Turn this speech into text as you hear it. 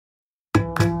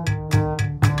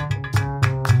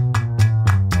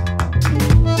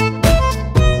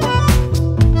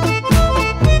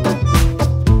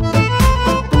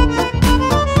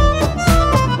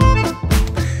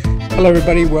Hello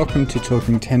everybody, welcome to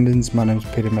Talking Tendons. My name is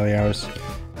Peter Meliaris.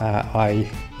 I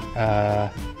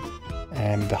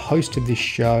am the host of this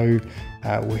show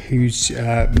whose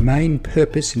main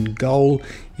purpose and goal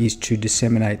is to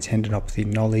disseminate tendinopathy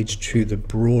knowledge to the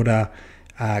broader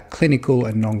clinical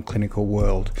and non-clinical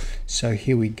world. So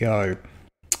here we go.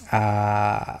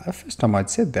 First time I'd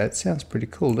said that, sounds pretty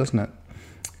cool, doesn't it?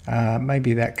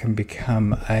 Maybe that can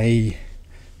become a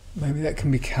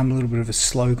little bit of a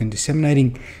slogan,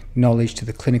 disseminating knowledge to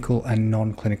the clinical and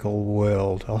non-clinical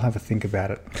world. I'll have a think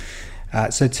about it.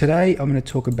 So today I'm going to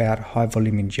talk about high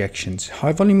volume injections.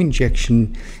 High volume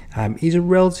injection is a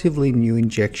relatively new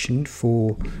injection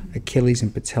for Achilles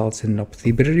and patella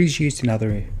tendinopathy, but it is used in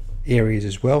other areas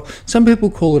as well. Some people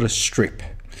call it a strip,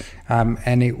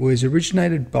 and it was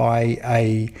originated by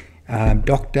a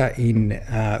doctor who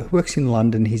works in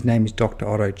London. His name is Dr.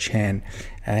 Otto Chan,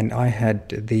 and I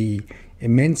had the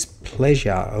immense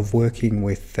pleasure of working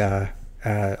with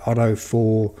Otto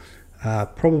for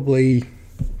probably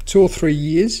 2 or 3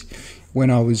 years when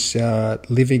I was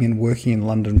living and working in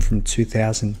London from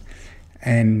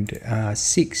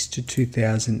 2006 to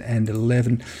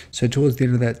 2011. So towards the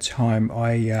end of that time,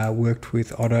 I worked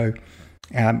with Otto.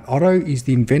 Otto is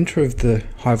the inventor of the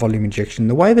high volume injection.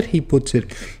 The way that he puts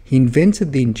it, he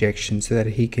invented the injection so that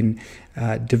he can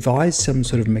devise some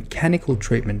sort of mechanical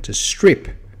treatment to strip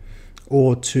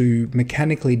or to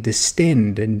mechanically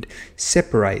distend and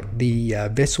separate the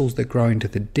vessels that grow into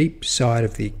the deep side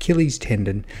of the Achilles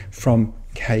tendon from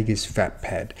Kager's fat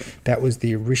pad. That was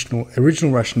the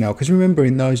original rationale. Because remember,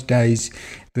 in those days,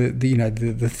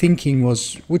 the thinking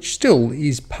was, which still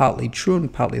is partly true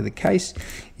and partly the case,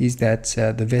 is that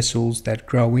the vessels that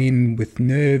grow in with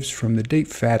nerves from the deep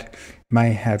fat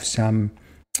may have some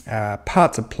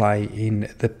part to play in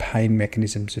the pain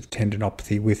mechanisms of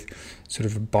tendinopathy, with sort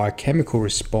of a biochemical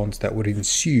response that would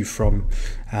ensue from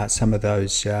some of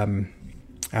those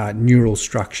neural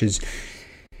structures.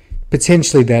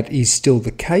 Potentially that is still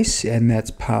the case, and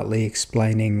that's partly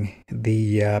explaining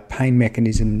the pain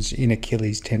mechanisms in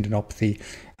Achilles tendinopathy.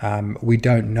 We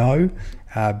don't know,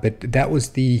 but that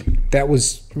was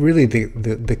really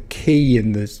the key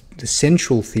and the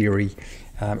central theory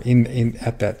in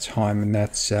at that time, and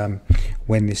that's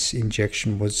when this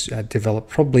injection was developed.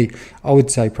 Probably, I would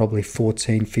say,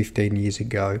 14-15 years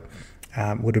ago.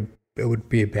 It would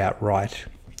be about right.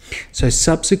 So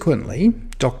subsequently,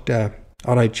 Dr.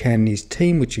 Otto Chan and his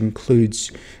team, which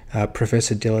includes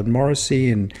Professor Dylan Morrissey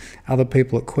and other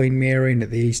people at Queen Mary and at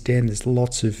the East End. There's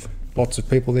lots of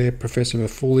people there. Professor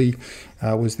Mafuli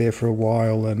was there for a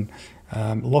while, and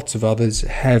lots of others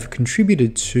have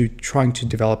contributed to trying to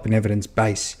develop an evidence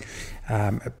base,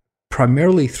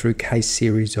 primarily through case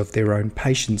series of their own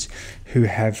patients who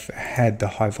have had the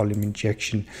high volume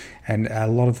injection, and a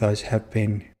lot of those have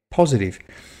been positive.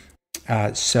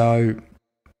 So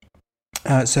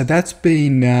that's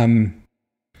been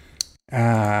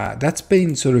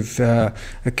sort of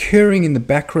occurring in the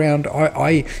background.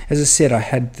 I as I said, I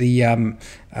had the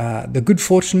good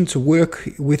fortune to work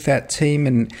with that team,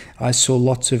 and I saw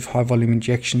lots of high volume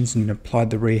injections and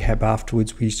applied the rehab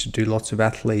afterwards. We used to do lots of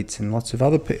athletes and lots of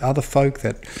other folk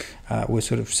that were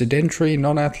sort of sedentary,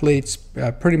 non-athletes,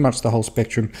 pretty much the whole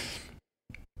spectrum.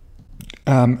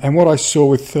 And what I saw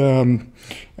with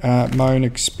my own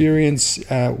experience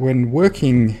when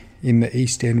working in the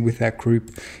East End with that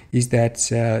group is that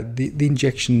the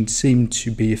injection seemed to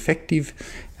be effective,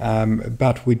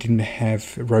 but we didn't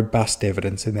have robust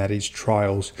evidence, and that is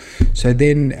trials. So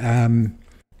then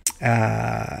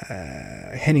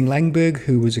Henning Langberg,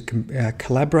 who was a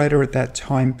collaborator at that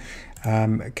time,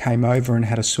 came over and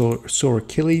had a sore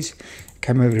Achilles,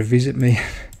 came over to visit me.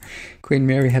 Queen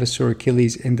Mary had a sore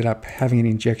Achilles, ended up having an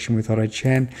injection with Otto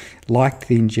Chan, liked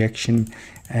the injection,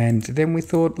 and then we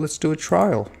thought, let's do a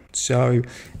trial. So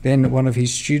then one of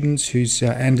his students, who's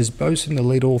Anders Boesen, the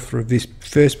lead author of this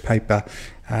first paper,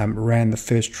 ran the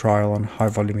first trial on high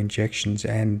volume injections,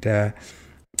 and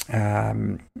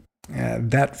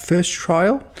that first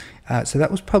trial, so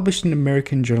that was published in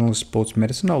American Journal of Sports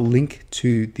Medicine. I'll link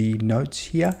to the notes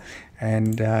here.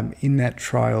 And in that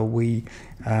trial, we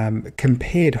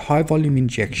compared high volume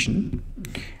injection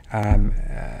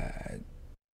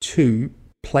to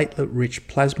platelet-rich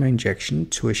plasma injection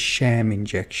to a sham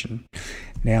injection.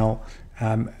 Now,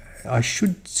 I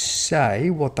should say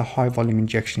what the high volume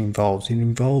injection involves. It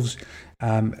involves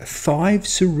 5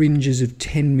 syringes of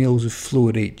 10 mils of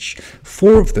fluid each.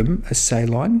 4 of them are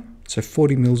saline, so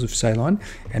 40 mils of saline,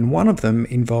 and one of them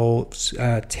involves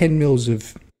 10 mils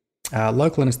of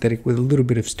local anesthetic with a little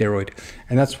bit of steroid,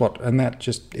 and that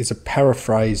just is a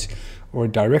paraphrase or a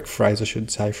direct phrase, I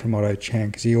should say, from Otto Chan,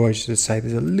 because he always used to say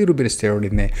there's a little bit of steroid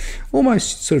in there,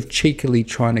 almost sort of cheekily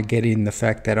trying to get in the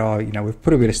fact that, we've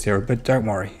put a bit of steroid, but don't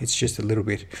worry, it's just a little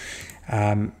bit.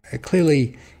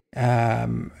 Clearly,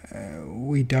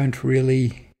 we don't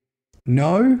really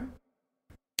know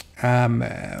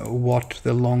what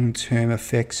the long-term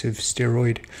effects of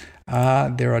steroid are.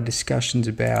 There are discussions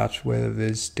about whether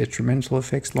there's detrimental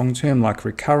effects long-term, like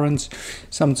recurrence,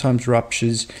 sometimes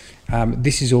ruptures.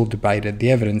 This is all debated. The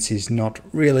evidence is not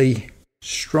really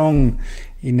strong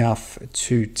enough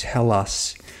to tell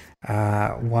us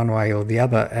one way or the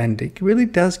other, and it really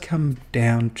does come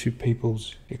down to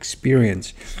people's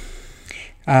experience.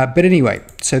 But anyway,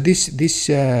 so this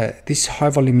high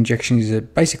volume injection is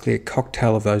basically a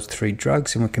cocktail of those three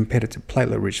drugs, and we're compared it to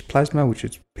platelet-rich plasma, which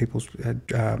is people's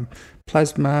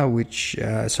plasma,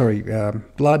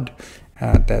 blood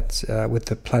that's with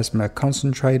the plasma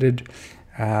concentrated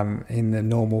in the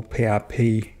normal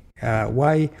PRP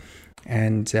way,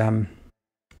 and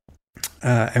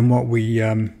what we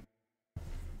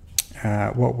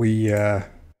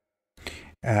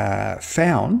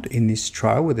found in this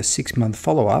trial with a 6-month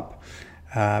follow-up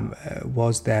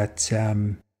was that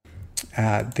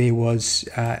there was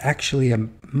actually a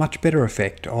much better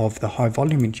effect of the high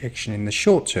volume injection in the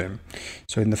short term.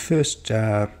 So in the first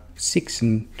 6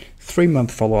 and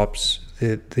 3-month follow-ups,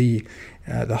 the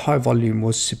high volume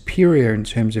was superior in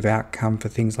terms of outcome for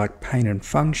things like pain and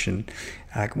function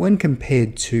when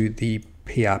compared to the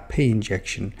PRP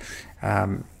injection.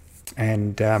 Then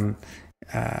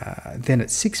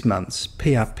at 6 months,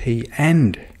 PRP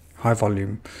and high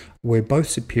volume were both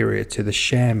superior to the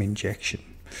sham injection.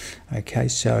 Okay,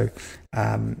 so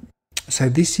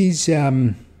this is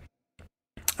that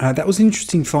was an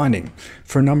interesting finding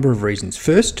for a number of reasons.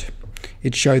 First,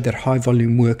 it showed that high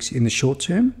volume works in the short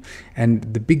term, and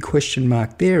the big question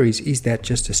mark there is that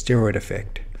just a steroid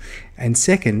effect? And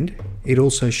second, it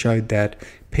also showed that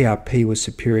PRP was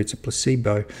superior to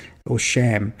placebo or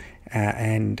sham,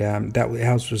 and that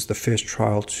ours was the first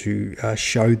trial to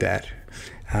show that.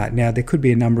 Now, there could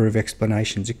be a number of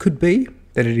explanations. It could be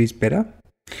that it is better.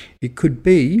 It could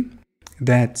be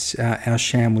that our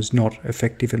sham was not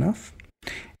effective enough,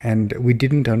 and we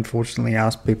didn't, unfortunately,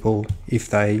 ask people if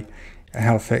they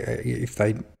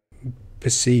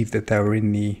perceived that they were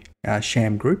in the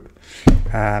sham group.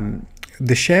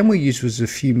 The sham we used was a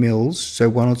few mils, so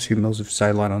 1 or 2 mils of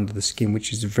saline under the skin,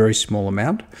 which is a very small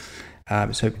amount.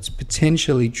 So it's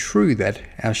potentially true that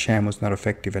our sham was not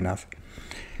effective enough.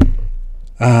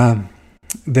 The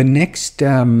next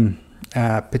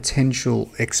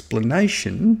potential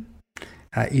explanation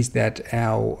is that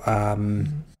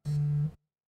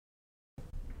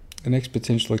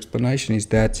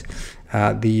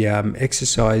the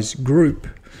exercise group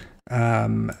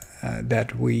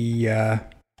that we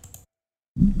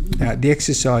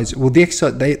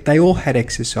they all had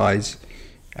exercise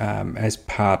as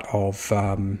part of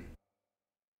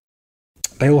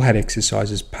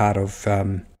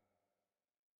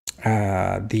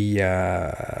the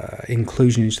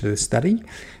inclusion into the study.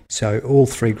 So all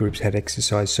 3 groups had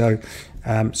exercise. So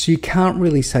you can't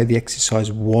really say the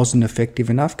exercise wasn't effective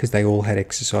enough because they all had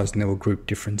exercise and there were group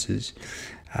differences.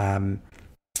 So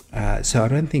I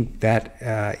don't think that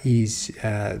is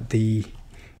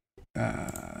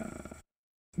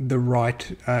the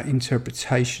right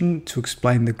interpretation to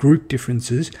explain the group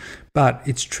differences, but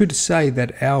it's true to say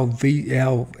that our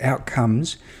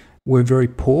outcomes were very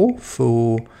poor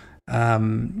for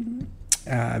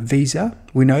Visa.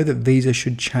 We know that Visa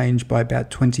should change by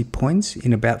about 20 points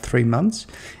in about 3 months,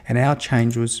 and our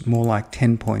change was more like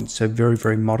 10 points, so very,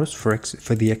 very modest for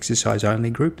the exercise-only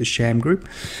group, the sham group.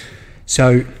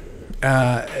 So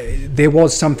there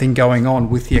was something going on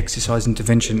with the exercise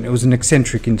intervention. It was an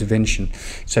eccentric intervention.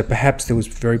 So perhaps there was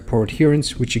very poor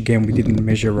adherence, which again we didn't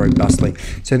measure robustly.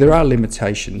 So there are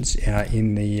limitations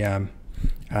in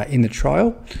the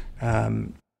trial,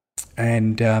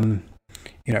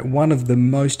 one of the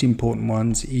most important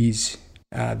ones is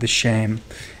the sham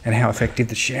and how effective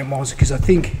the sham was, because I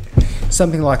think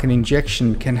something like an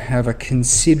injection can have a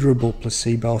considerable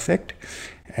placebo effect,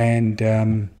 and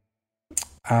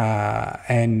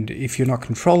if you're not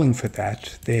controlling for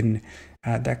that, then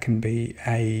that can be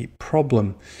a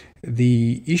problem.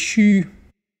 The issue,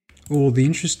 or the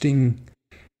interesting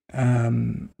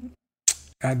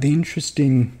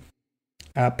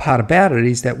part about it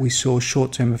is that we saw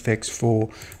short-term effects for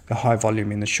the high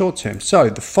volume in the short term. So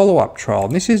the follow-up trial,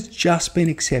 and this has just been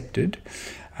accepted.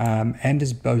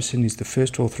 Anders Boesen is the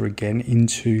first author again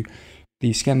into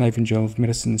the Scandinavian Journal of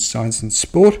Medicine, Science and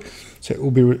Sport. So it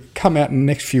will come out in the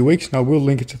next few weeks, and I will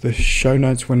link it to the show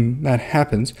notes when that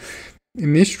happens.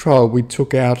 In this trial, we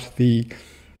took out the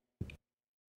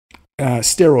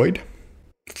steroid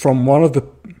from one of the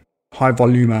high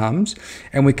volume arms,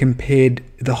 and we compared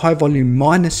the high volume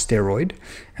minus steroid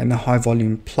and the high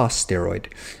volume plus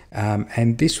steroid.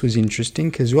 And this was interesting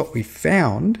because what we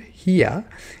found here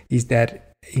is that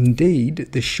indeed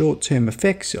the short-term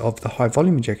effects of the high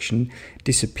volume injection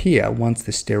disappear once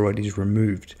the steroid is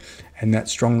removed. And that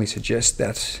strongly suggests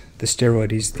that the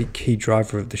steroid is the key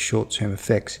driver of the short-term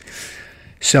effects.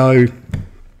 So,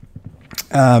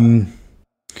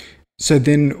 so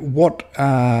then what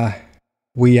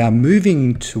we are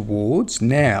moving towards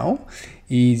now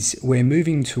is we're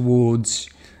moving towards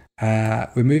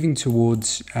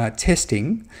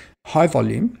testing high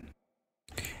volume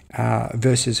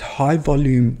versus high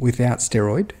volume without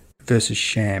steroid versus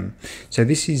sham. So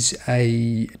this is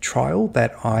a trial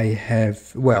that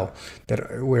that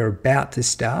we're about to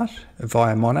start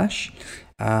via Monash,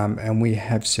 and we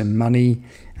have some money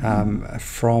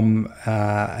from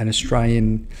an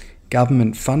Australian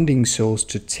government funding source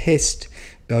to test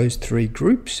those three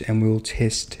groups, and we'll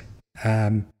test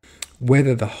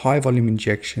whether the high volume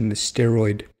injection, the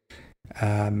steroid,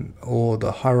 or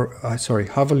the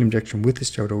high volume injection with the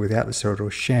steroid or without the steroid,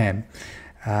 or sham,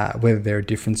 whether there are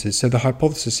differences. So the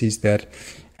hypothesis is that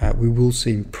we will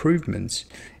see improvements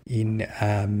in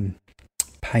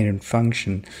pain and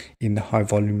function in the high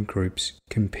volume groups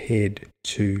compared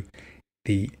to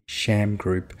the sham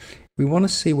group. We want to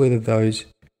see whether those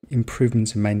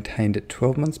improvements are maintained at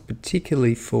 12 months,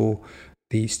 particularly for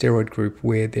the steroid group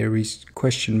where there is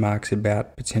question marks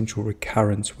about potential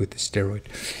recurrence with the steroid.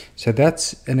 So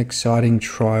that's an exciting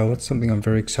trial. That's something I'm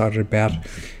very excited about,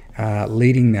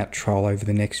 leading that trial over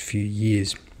the next few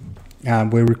years.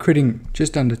 We're recruiting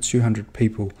just under 200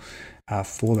 people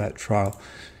for that trial.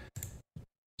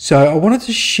 So I wanted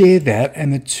to share that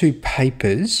and the two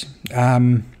papers.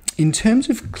 In terms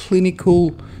of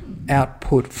clinical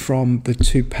output from the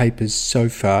two papers so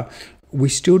far, we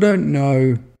still don't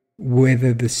know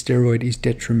whether the steroid is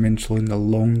detrimental in the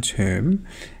long term.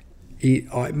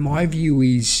 My view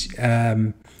is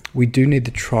we do need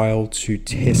the trial to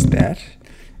test that,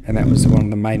 and that was one of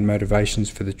the main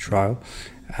motivations for the trial.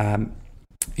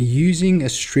 Using a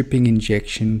stripping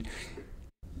injection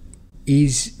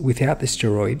is without the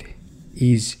steroid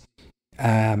is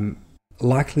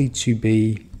likely to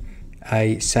be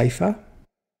a safer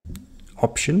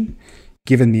option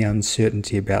given the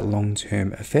uncertainty about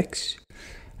long-term effects.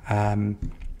 And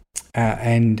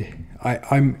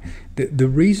the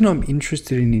reason I'm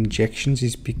interested in injections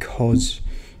is because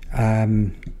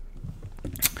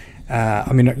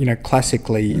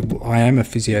classically, I am a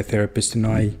physiotherapist and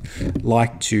I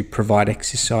like to provide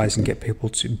exercise and get people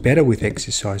to better with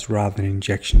exercise rather than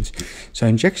injections. So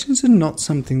injections are not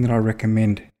something that I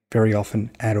recommend very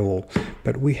often at all.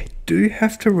 But we do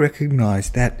have to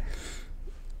recognize that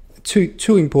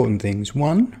two important things.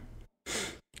 One,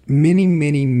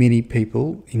 many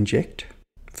people inject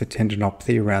for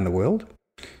tendinopathy around the world.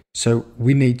 So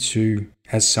we need to,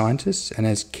 as scientists and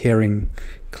as caring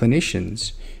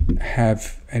clinicians,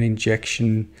 have an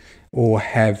injection or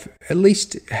at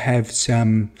least have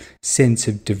some sense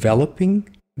of developing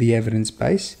the evidence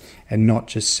base and not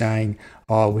just saying,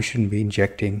 oh, we shouldn't be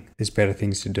injecting, there's better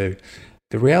things to do.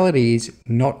 The reality is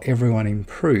not everyone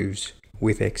improves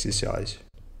with exercise.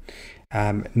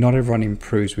 Not everyone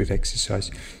improves with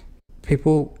exercise.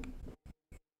 People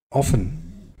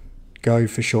often go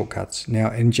for shortcuts.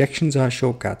 Now, injections are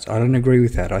shortcuts. I don't agree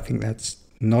with that. I think that's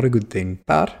not a good thing,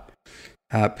 but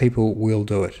people will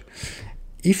do it.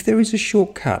 If there is a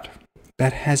shortcut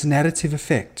that has an additive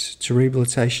effect to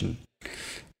rehabilitation,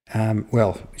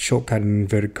 shortcut in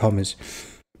inverted commas,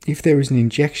 if there is an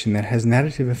injection that has an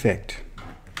additive effect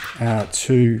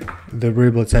to the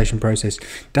rehabilitation process,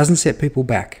 doesn't set people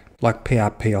back like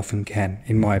PRP often can,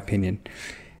 in my opinion,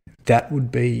 that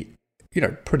would be,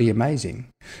 pretty amazing.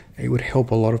 It would help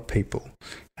a lot of people.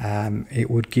 It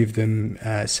would give them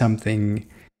something.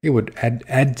 It would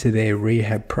add to their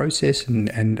rehab process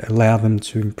and allow them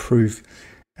to improve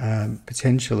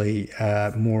potentially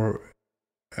more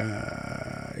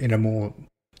in a more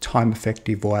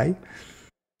time-effective way.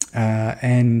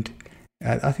 And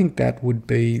I think that would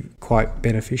be quite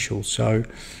beneficial. So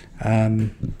I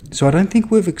don't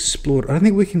think we've explored. I don't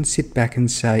think we can sit back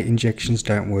and say injections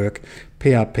don't work,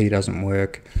 PRP doesn't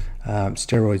work,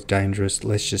 steroids dangerous.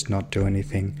 Let's just not do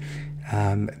anything.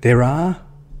 There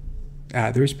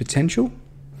is potential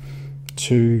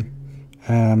to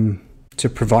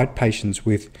provide patients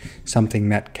with something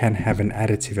that can have an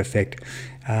additive effect.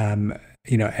 And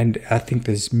I think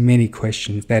there's many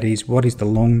questions. That is, what is the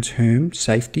long-term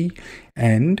safety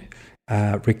and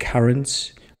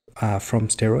recurrence from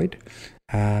steroid?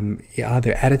 Are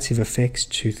there additive effects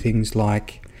to things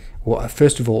like, well,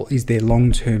 first of all, is there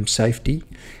long-term safety,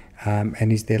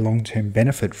 and is there long-term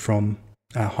benefit from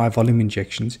high volume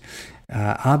injections?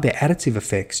 Are there additive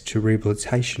effects to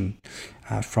rehabilitation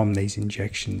from these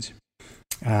injections?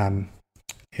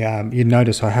 You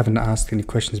notice I haven't asked any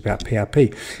questions about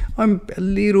PRP. I'm a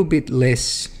little bit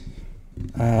less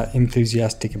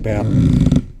enthusiastic about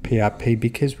PRP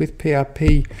because with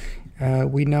PRP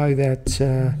we know that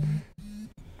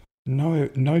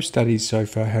no studies so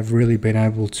far have really been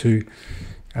able to,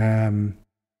 aside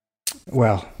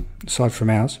from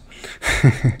ours,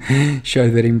 show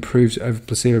that it improves over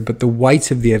placebo, but the weight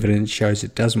of the evidence shows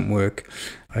it doesn't work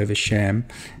over sham,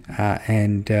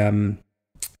 and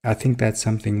I think that's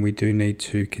something we do need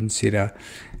to consider.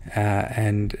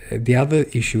 And the other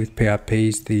issue with PRP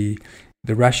is the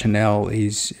rationale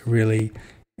is really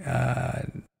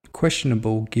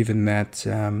questionable, given that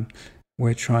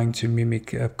we're trying to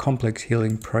mimic a complex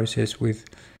healing process with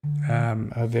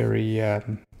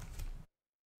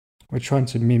we're trying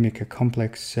to mimic a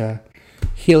complex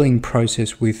healing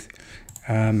process with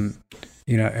an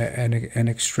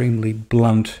extremely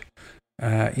blunt,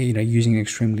 using an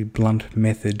extremely blunt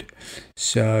method.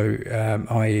 So,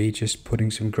 i.e. just putting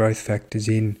some growth factors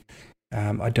in.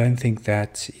 I don't think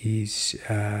that is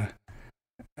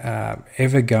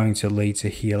ever going to lead to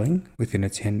healing within a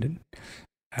tendon.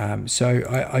 So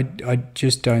I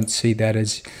just don't see that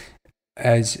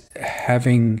as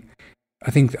having. I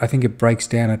think it breaks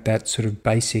down at that sort of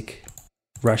basic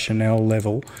rationale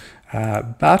level.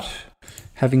 But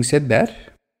having said that,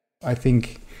 I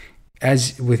think,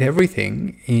 as with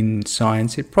everything in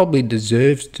science, it probably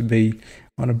deserves to be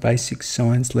on a basic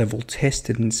science level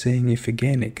tested and seeing if,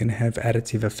 again, it can have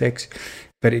additive effects.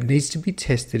 But it needs to be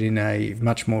tested in a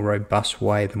much more robust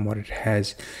way than what it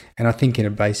has. And I think in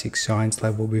a basic science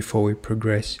level, before we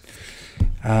progress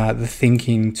the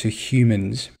thinking to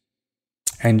humans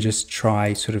and just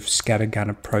try sort of scattergun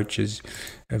approaches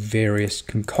of various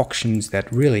concoctions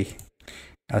that really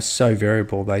are so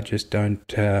variable, they just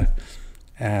don't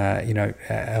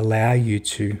allow you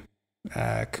to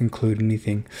conclude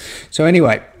anything. So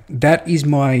anyway, that is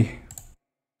my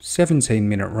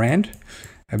 17-minute rant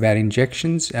about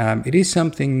injections. It is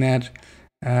something that,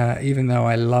 even though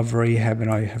I love rehab and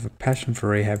I have a passion for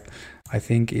rehab, I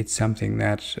think it's something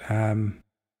that,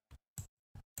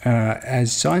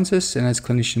 as scientists and as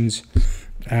clinicians,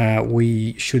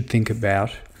 we should think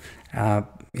about. And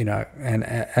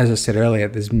as I said earlier,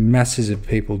 there's masses of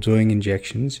people doing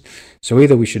injections. So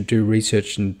either we should do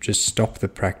research and just stop the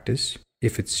practice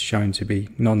if it's shown to be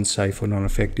non-safe or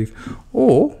non-effective,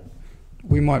 or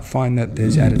we might find that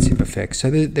there's additive effects. So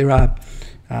there are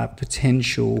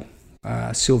potential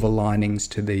silver linings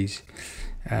to these,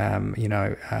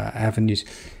 avenues.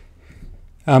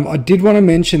 I did want to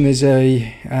mention there's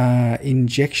a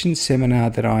injection seminar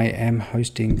that I am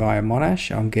hosting via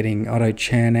Monash. I'm getting Otto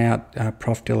Chan out,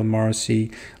 Prof. Dylan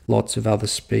Morrissey, lots of other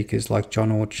speakers like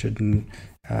John Orchard and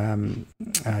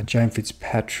Jane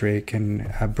Fitzpatrick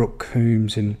and Brooke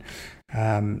Coombs and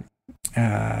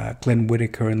Glenn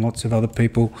Whitaker and lots of other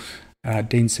people.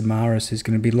 Dean Samaras. There's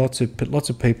going to be lots of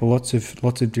people, lots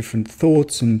of different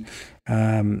thoughts, and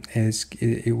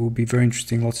it will be very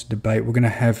interesting. Lots of debate. We're going to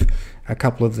have a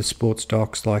couple of the sports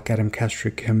docs like Adam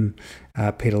Castricum,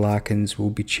 Peter Larkins will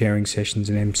be chairing sessions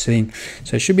and emceeing.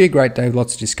 So it should be a great day with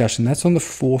lots of discussion. That's on the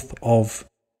 4th of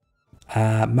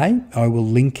May. I will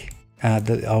link.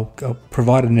 I'll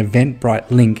provide an Eventbrite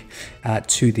link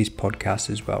to this podcast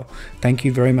as well. Thank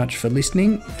you very much for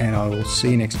listening, and I will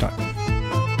see you next time.